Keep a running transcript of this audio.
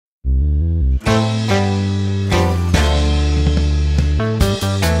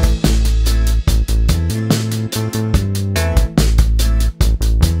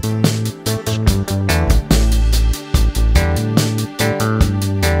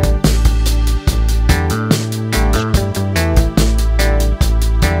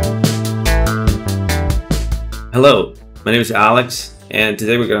Hello, my name is Alex, and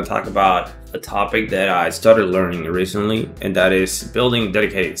today we're going to talk about a topic that I started learning recently, and that is building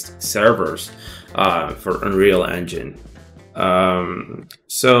dedicated servers for Unreal Engine.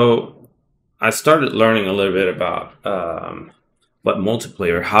 So I started learning a little bit about what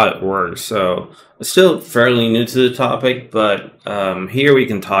multiplayer, how it works. So I'm still fairly new to the topic, but here we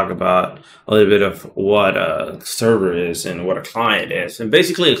can talk about a little bit of what a server is and what a client is. And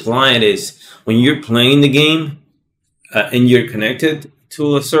basically a client is when you're playing the game and you're connected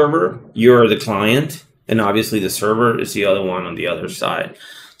to a server, you're the client, and obviously the server is the other one on the other side.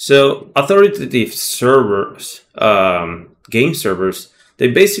 So authoritative servers, game servers,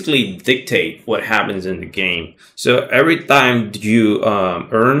 they basically dictate what happens in the game. So every time you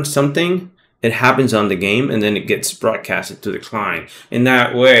earn something, it happens on the game and then it gets broadcasted to the client. In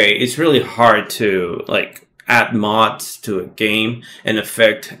that way, it's really hard to add mods to a game and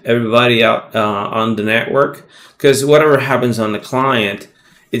affect everybody out on the network, because whatever happens on the client,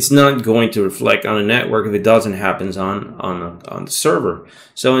 it's not going to reflect on the network if it doesn't happen on the server.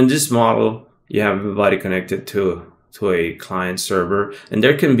 So in this model, you have everybody connected to a client server, and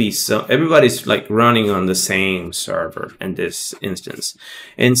there can be everybody's running on the same server in this instance.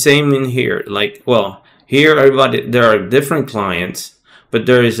 And same in here, here there are different clients, but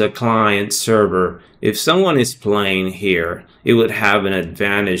there is a client server. If someone is playing here, it would have an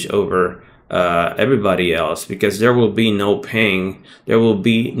advantage over everybody else, because there will be no ping, there will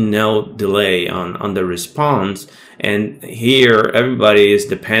be no delay on the response, and here everybody is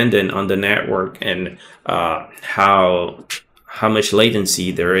dependent on the network and how much latency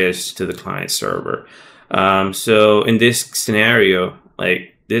there is to the client server. So in this scenario,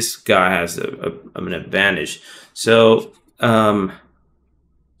 this guy has an advantage. So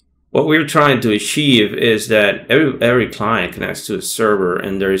what we're trying to achieve is that every client connects to a server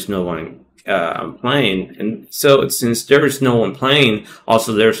and there is no one playing. And so since there is no one playing,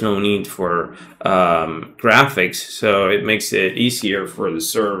 also there's no need for graphics. So it makes it easier for the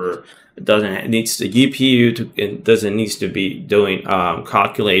server. It needs the GPU it doesn't need to be doing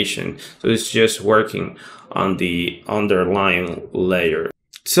calculation. So it's just working on the underlying layer.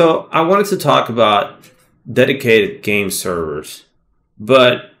 So I wanted to talk about dedicated game servers,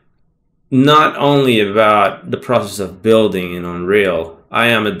 but not only about the process of building in Unreal. I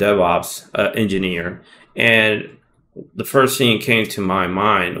am a DevOps engineer, and the first thing that came to my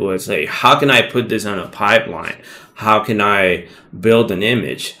mind was how can I put this on a pipeline? How can I build an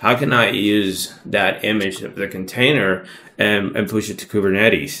image? How can I use that image of the container and push it to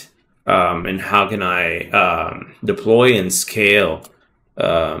Kubernetes? And how can I deploy and scale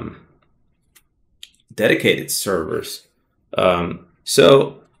dedicated servers?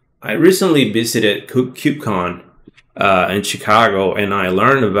 So I recently visited KubeCon in Chicago, and I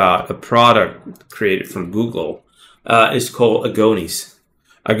learned about a product created from Google. It's called Agones.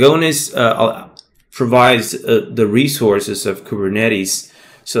 Agones provides the resources of Kubernetes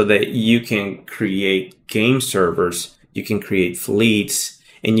so that you can create game servers, you can create fleets,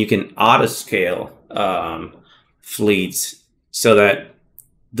 and you can auto-scale fleets so that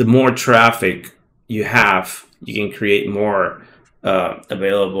the more traffic you have, you can create more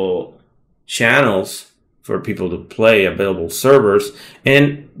available channels for people to play, available servers.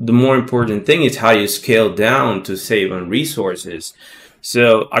 And the more important thing is how you scale down to save on resources.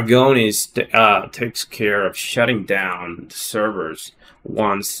 So Agones takes care of shutting down the servers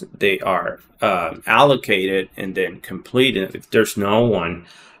once they are allocated and then completed. If there's no one,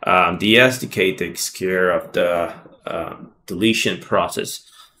 the SDK takes care of the deletion process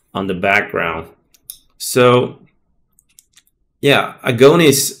on the background. So yeah,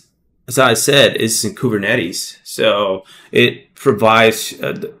 Agones, as I said, is in Kubernetes. So it provides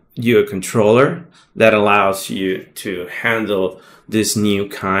you a controller that allows you to handle this new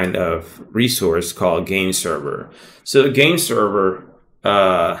kind of resource called game server. So the game server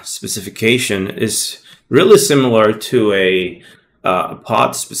specification is really similar to a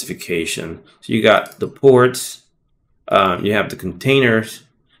pod specification. So you got the ports, you have the containers,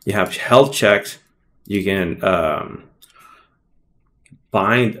 you have health checks, you can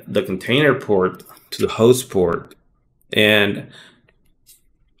bind the container port to the host port, and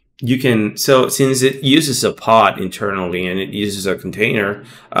you can, so since it uses a pod internally and it uses a container,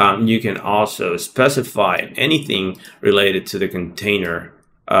 you can also specify anything related to the container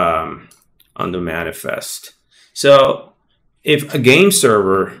on the manifest. So if a game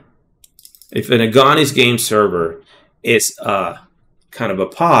server, if an Agones game server is kind of a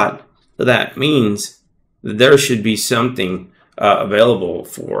pod, that means that there should be something available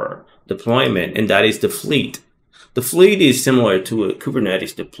for deployment, and that is the fleet. the fleet is similar to a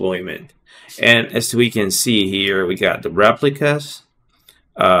Kubernetes deployment. And as we can see here, we got the replicas,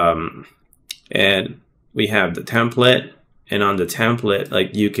 and we have the template. And on the template,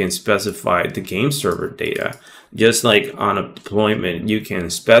 like, you can specify the game server data. Just like on a deployment, you can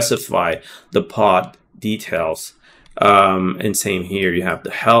specify the pod details. And same here, you have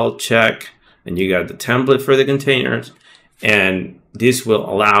the health check, and you got the template for the containers. And this will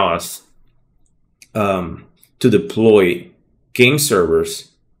allow us to deploy game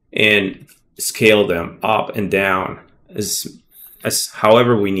servers and scale them up and down as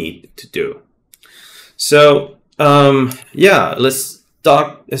however we need to do. So yeah, let's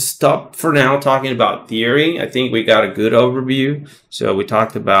stop for now talking about theory. I think we got a good overview. So we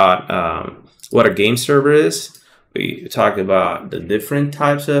talked about what a game server is. We talked about the different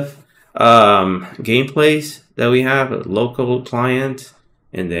types of gameplays that we have: local client,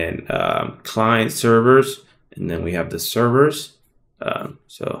 and then client servers, and then we have the servers.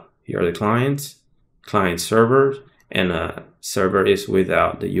 So here are the clients, client servers, and a server is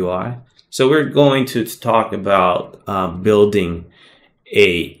without the UI. So we're going to talk about building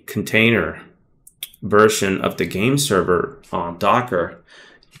a container version of the game server on Docker,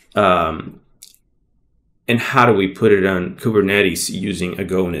 and how do we put it on Kubernetes using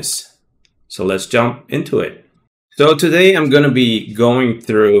Agones. So let's jump into it. So today I'm going to be going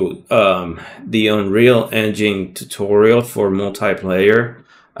through the Unreal Engine tutorial for multiplayer.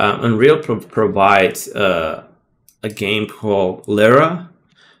 Unreal provides a game called Lyra.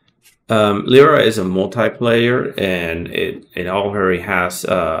 Lyra is a multiplayer, and it already has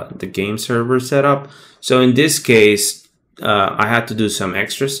the game server set up. So in this case, I had to do some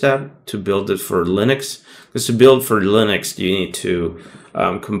extra step to build it for Linux. Because to build for Linux, you need to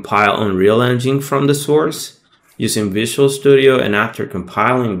compile Unreal Engine from the source using Visual Studio, and after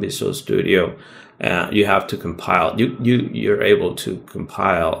compiling Visual Studio, you have to compile. You're able to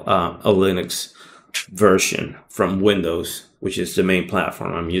compile a Linux version from Windows, which is the main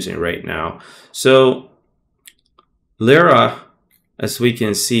platform I'm using right now. So Lyra, as we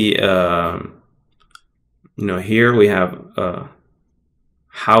can see, here we have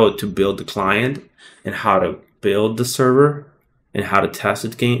how to build the client and how to build the server and how to test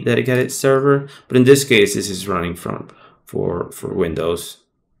the dedicated server. But in this case, this is running for Windows.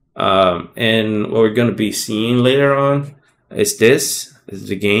 And what we're going to be seeing later on is this is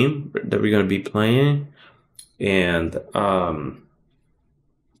the game that we're going to be playing. And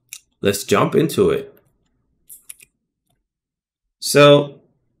let's jump into it. So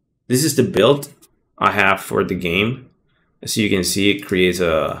this is the build I have for the game. As you can see, it creates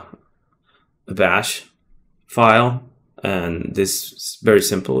a bash file, and this is very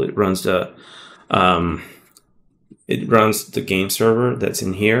simple. It runs the game server that's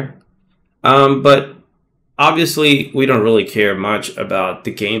in here. But obviously, we don't really care much about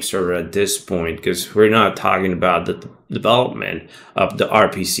the game server at this point, because we're not talking about the development of the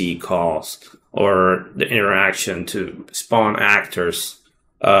RPC calls or the interaction to spawn actors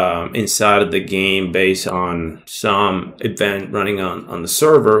inside of the game based on some event running on the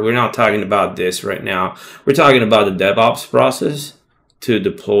server. We're not talking about this right now. We're talking about the DevOps process to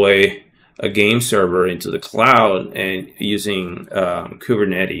deploy a game server into the cloud and using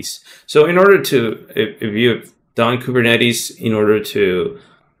Kubernetes. So in order to, if you've done Kubernetes, in order to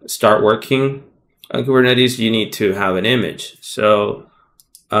start working on Kubernetes, you need to have an image. So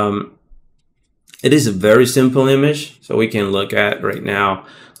it is a very simple image. So we can look at right now,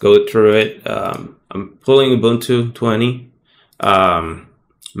 go through it. I'm pulling Ubuntu 20,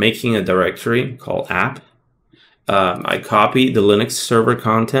 making a directory called app. I copy the Linux server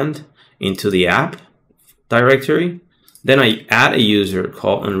content into the app directory. Then I add a user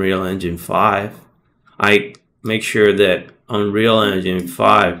called Unreal Engine 5. I make sure that Unreal Engine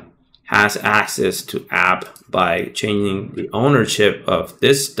 5 has access to app by changing the ownership of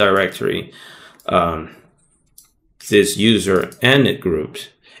this directory, this user and it groups.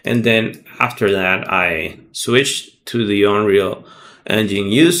 And then after that, I switch to the Unreal Engine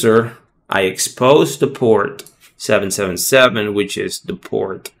user. I expose the port 777, which is the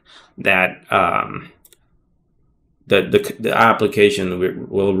port that the application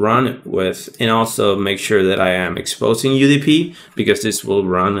will run with, and also make sure that I am exposing UDP, because this will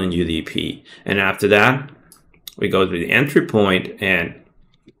run on UDP. And after that, we go to the entry point, and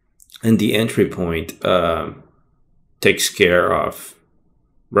the entry point takes care of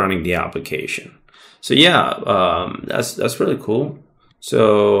running the application. So yeah, that's really cool.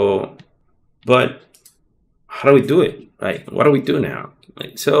 So, but how do we do it? Right? What do we do now?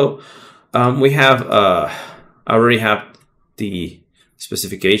 So we have I already have the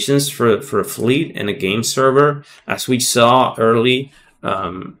specifications for a fleet and a game server. As we saw early,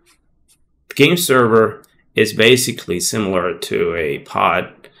 game server is basically similar to a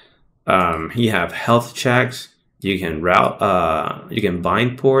pod. You have health checks. You can route. You can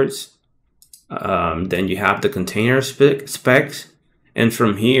bind ports. Then you have the container specs, and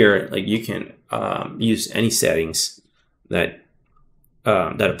from here, like you can use any settings that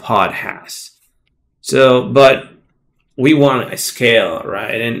a pod has. So, but we want a scale,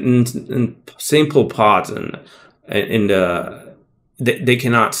 right? And simple pods and they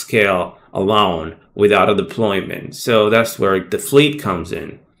cannot scale alone without a deployment. So that's where the fleet comes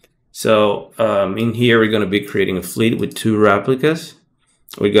in. So in here, we're going to be creating a fleet with 2 replicas.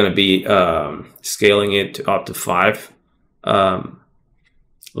 We're going to be scaling it to up to 5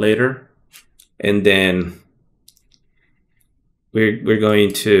 later. And then we're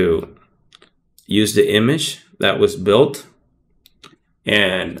going to use the image that was built.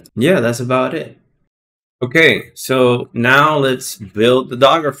 And yeah, that's about it. Okay, so now let's build the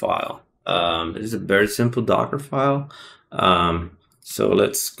Docker file. This is a very simple Docker file. So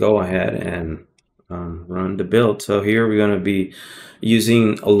let's go ahead and run the build. So here we're going to be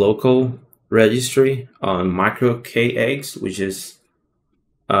using a local registry on micro KX, which is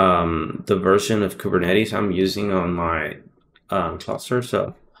the version of Kubernetes I'm using on my cluster.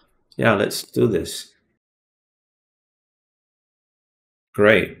 So yeah, let's do this.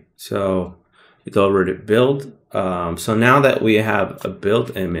 Great. So it's already built. So now that we have a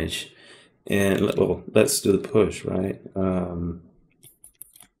built image, and well, let's do the push, right?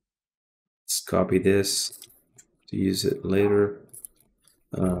 Let's copy this to use it later.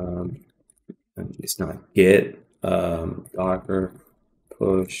 It's not git, docker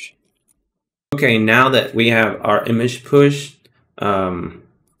push. Okay, now that we have our image pushed,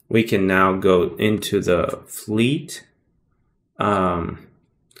 we can now go into the fleet.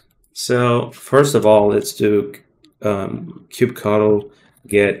 So first of all, let's do kubectl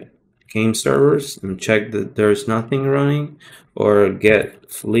get game servers and check that there's nothing running, or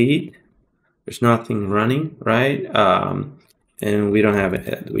get fleet. There's nothing running, right? And we don't have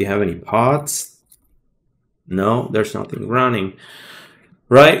it. Do we have any pods? No, there's nothing running,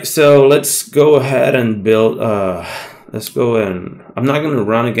 right? So let's go ahead and build. Let's go and I'm not going to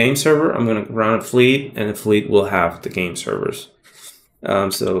run a game server. I'm going to run a fleet, and the fleet will have the game servers.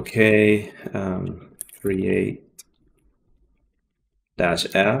 So okay, create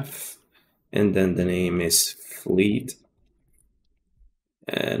 -f, and then the name is fleet,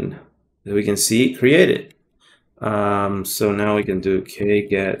 and we can see created. So now we can do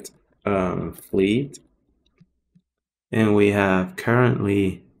get fleet, and we have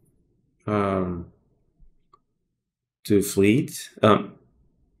currently 2 fleets.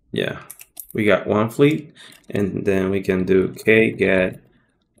 Yeah, we got 1 fleet, and then we can do get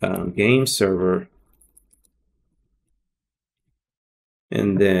game server,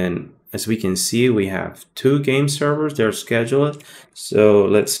 and then as we can see, we have 2 game servers. They're scheduled. So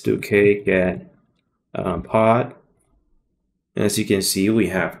let's do get pod. And as you can see, we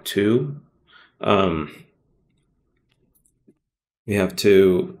have 2. We have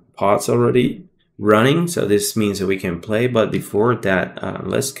 2 pods already running. So this means that we can play. But before that,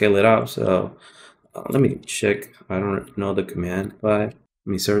 let's scale it up. So let me check. I don't know the command, but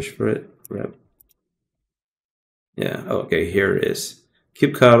let me search for it. Rep. Yeah. Okay. Here it is.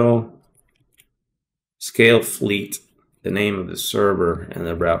 kubectl scale fleet, the name of the server, and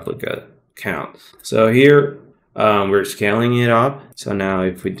the replica count. So here we're scaling it up. So now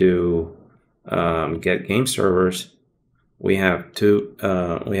if we do get game servers, we have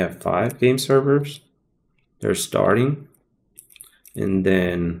 5 game servers. They're starting, and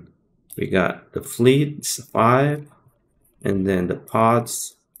then we got the fleet 5, and then the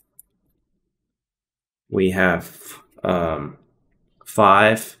pods. We have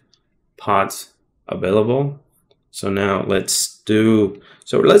 5 pods available. So now let's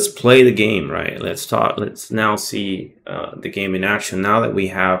play the game, right? Let's now see the game in action. Now that we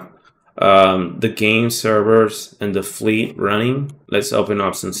have the game servers and the fleet running, let's open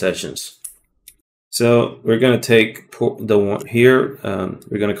up some sessions. So we're going to take the one here.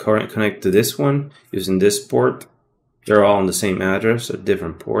 We're going to connect to this one using this port. They're all on the same address at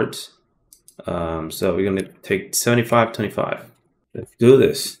different ports. So we're going to take 7525. Let's do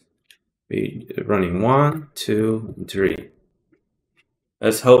this. We're running 1, 2, and 3.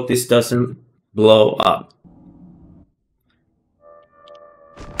 Let's hope this doesn't blow up.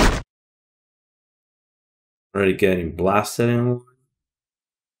 Already getting blasted in.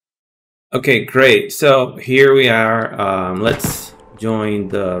 Okay, great. So here we are. Let's join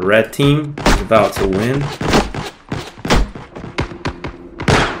the red team. It's about to win.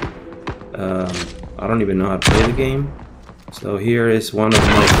 I don't even know how to play the game. So here is one of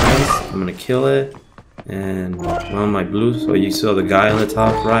my friends. I'm gonna kill it. And one of my blues. So you saw the guy on the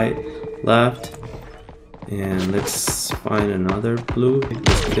top, right, left. And let's find another blue.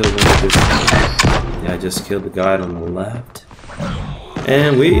 Let's kill one of this. Yeah, I just killed the guy on the left.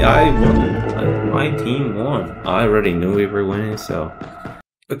 And I won. My team won. I already knew we were winning, so.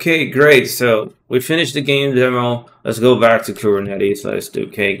 Okay, great. So we finished the game demo. Let's go back to Kubernetes. Let's do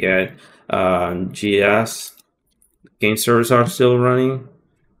kget GS. Game servers are still running.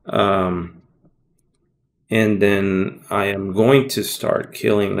 And then I am going to start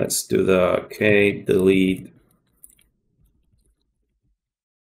killing. Let's do the k delete.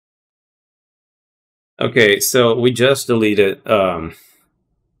 Okay, so we just deleted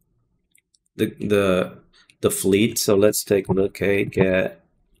the fleet. So let's take a look. Okay, get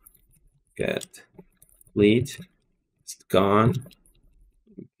fleet. It's gone.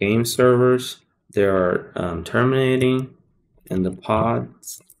 Game servers, they are terminating, and the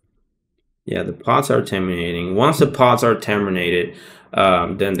pods. Yeah, the pods are terminating. Once the pods are terminated,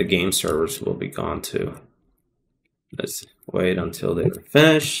 then the game servers will be gone too. Let's wait until they're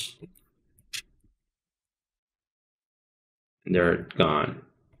finished. They're gone.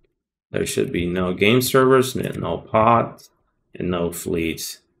 There should be no game servers, no pods, and no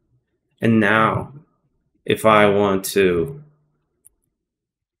fleets. And now, if I want to,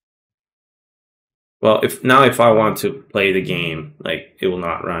 well, if I want to play the game, like, it will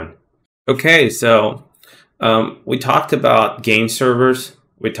not run. Okay, so we talked about game servers.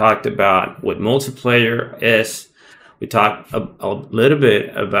 We talked about what multiplayer is. We talked a little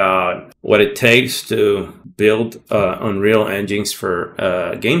bit about what it takes to build Unreal engines for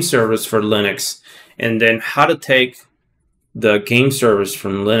game servers for Linux, and then how to take the game servers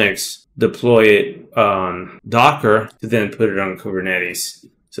from Linux, deploy it on Docker, to then put it on Kubernetes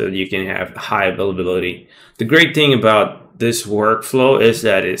so that you can have high availability. The great thing about this workflow is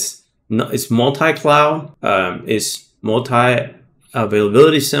that it's multi-cloud, it's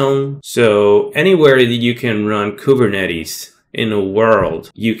multi-availability zone. So anywhere that you can run Kubernetes in the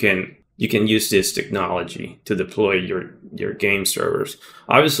world, you can use this technology to deploy your game servers.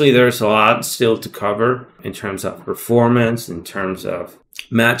 Obviously, there's a lot still to cover in terms of performance, in terms of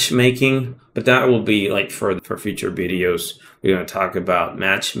matchmaking, but that will be like for future videos. We're going to talk about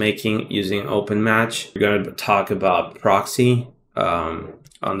matchmaking using OpenMatch. We're going to talk about proxy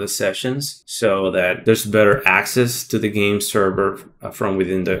on the sessions so that there's better access to the game server from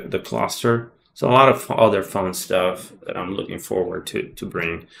within the cluster. So a lot of other fun stuff that I'm looking forward to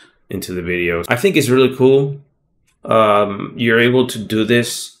bring into the videos. I think it's really cool. You're able to do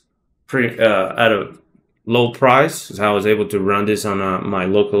this at a low price. So I was able to run this on my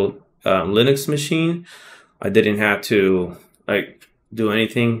local Linux machine. I didn't have to do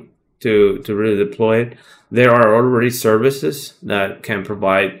anything to really deploy it. There are already services that can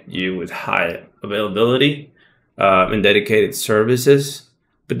provide you with high availability and dedicated services,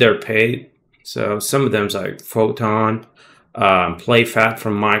 but they're paid. So some of them is like Photon, PlayFat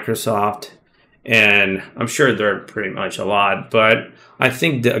from Microsoft, and I'm sure they're pretty much a lot, but I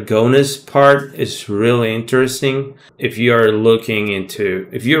think the Agones part is really interesting. If you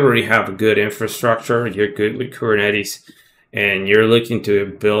already have a good infrastructure, you're good with Kubernetes, and you're looking to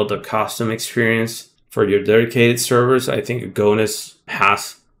build a custom experience for your dedicated servers, I think Agones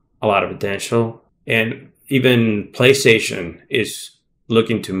has a lot of potential. And even PlayStation is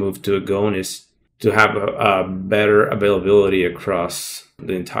looking to move to Agones to have a better availability across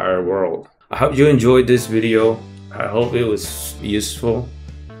the entire world. I hope you enjoyed this video. I hope it was useful.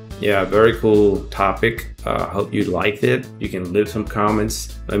 Yeah, very cool topic. I hope you liked it. You can leave some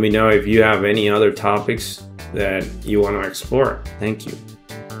comments. Let me know if you have any other topics that you want to explore. Thank you.